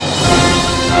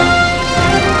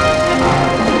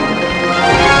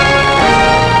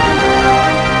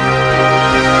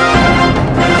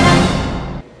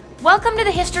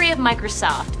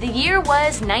Microsoft. The year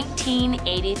was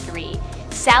 1983.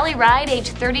 Sally Ride, age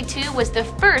 32, was the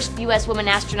first U.S. woman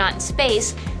astronaut in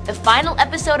space. The final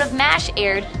episode of MASH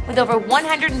aired with over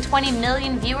 120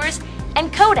 million viewers,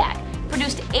 and Kodak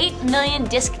produced 8 million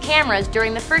disc cameras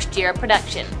during the first year of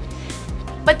production.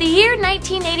 But the year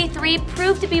 1983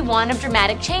 proved to be one of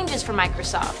dramatic changes for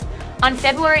Microsoft. On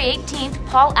February 18th,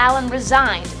 Paul Allen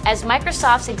resigned as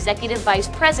Microsoft's executive vice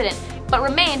president, but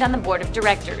remained on the board of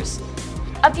directors.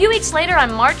 A few weeks later,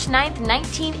 on March 9th,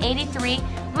 1983,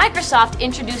 Microsoft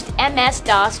introduced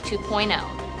MS-DOS 2.0.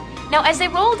 Now, as they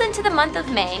rolled into the month of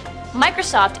May,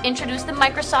 Microsoft introduced the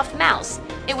Microsoft Mouse.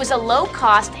 It was a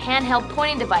low-cost handheld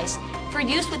pointing device for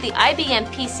use with the IBM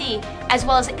PC as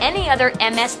well as any other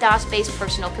MS-DOS-based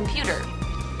personal computer.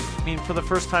 I mean, for the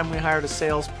first time we hired a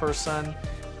salesperson,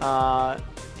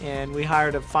 and we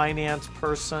hired a finance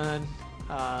person,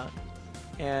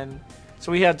 and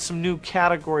so we had some new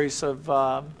categories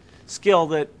of skill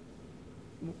that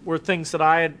were things that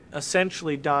I had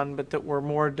essentially done, but that were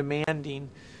more demanding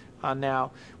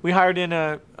now. We hired in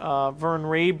Vern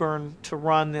Rayburn to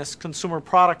run this consumer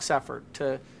products effort,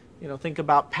 to think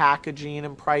about packaging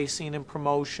and pricing and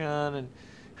promotion and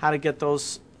how to get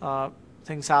those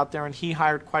things out there. And he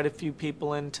hired quite a few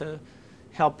people in to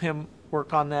help him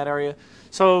work on that area.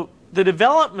 So the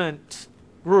development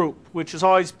group, which has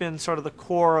always been sort of the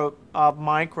core of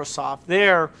Microsoft,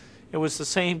 there it was the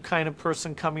same kind of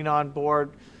person coming on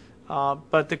board,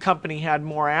 but the company had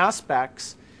more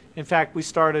aspects. In fact, we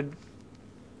started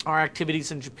our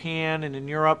activities in Japan and in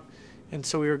Europe, and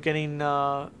so we were getting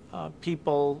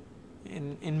people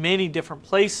in many different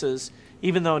places,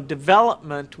 even though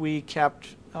development we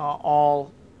kept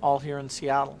all here in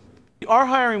Seattle. Our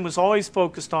hiring was always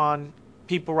focused on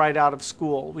people right out of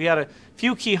school. We had a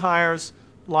few key hires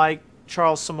like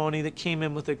Charles Simoni that came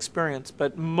in with experience,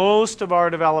 but most of our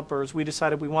developers, we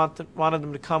decided we wanted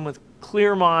them to come with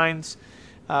clear minds,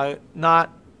 not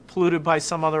polluted by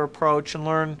some other approach, and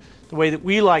learn the way that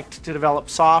we liked to develop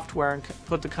software and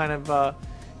put the kind of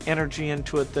energy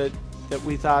into it that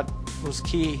we thought was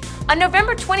key. On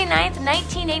November 29th,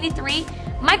 1983,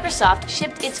 Microsoft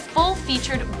shipped its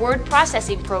full-featured word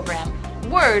processing program,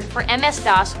 Word for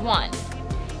MS-DOS 1,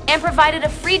 and provided a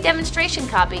free demonstration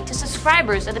copy to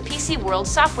subscribers of the PC World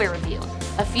Software Review.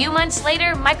 A few months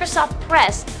later, Microsoft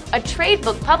Press, a trade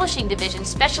book publishing division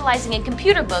specializing in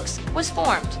computer books, was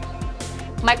formed.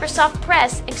 Microsoft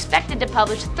Press expected to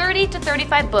publish 30 to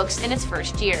 35 books in its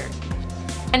first year.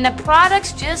 And the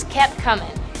products just kept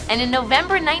coming. And in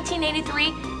November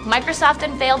 1983, Microsoft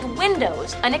unveiled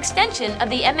Windows, an extension of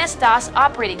the MS-DOS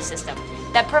operating system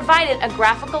that provided a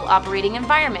graphical operating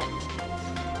environment.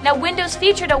 Now, Windows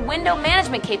featured a window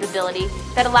management capability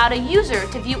that allowed a user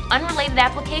to view unrelated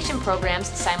application programs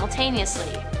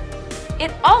simultaneously.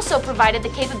 It also provided the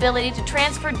capability to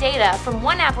transfer data from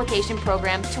one application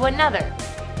program to another.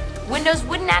 Windows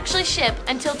wouldn't actually ship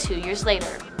until 2 years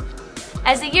later.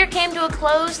 As the year came to a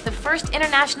close, the first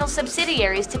international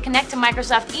subsidiaries to connect to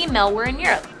Microsoft email were in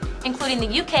Europe, including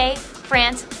the UK,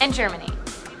 France, and Germany.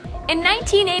 In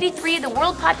 1983, the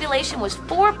world population was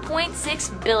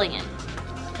 4.6 billion.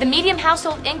 The median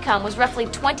household income was roughly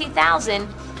 $20,000,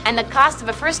 and the cost of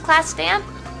a first-class stamp,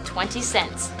 20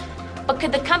 cents. But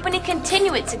could the company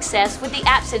continue its success with the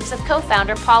absence of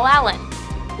co-founder Paul Allen?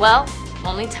 Well,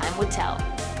 only time would tell.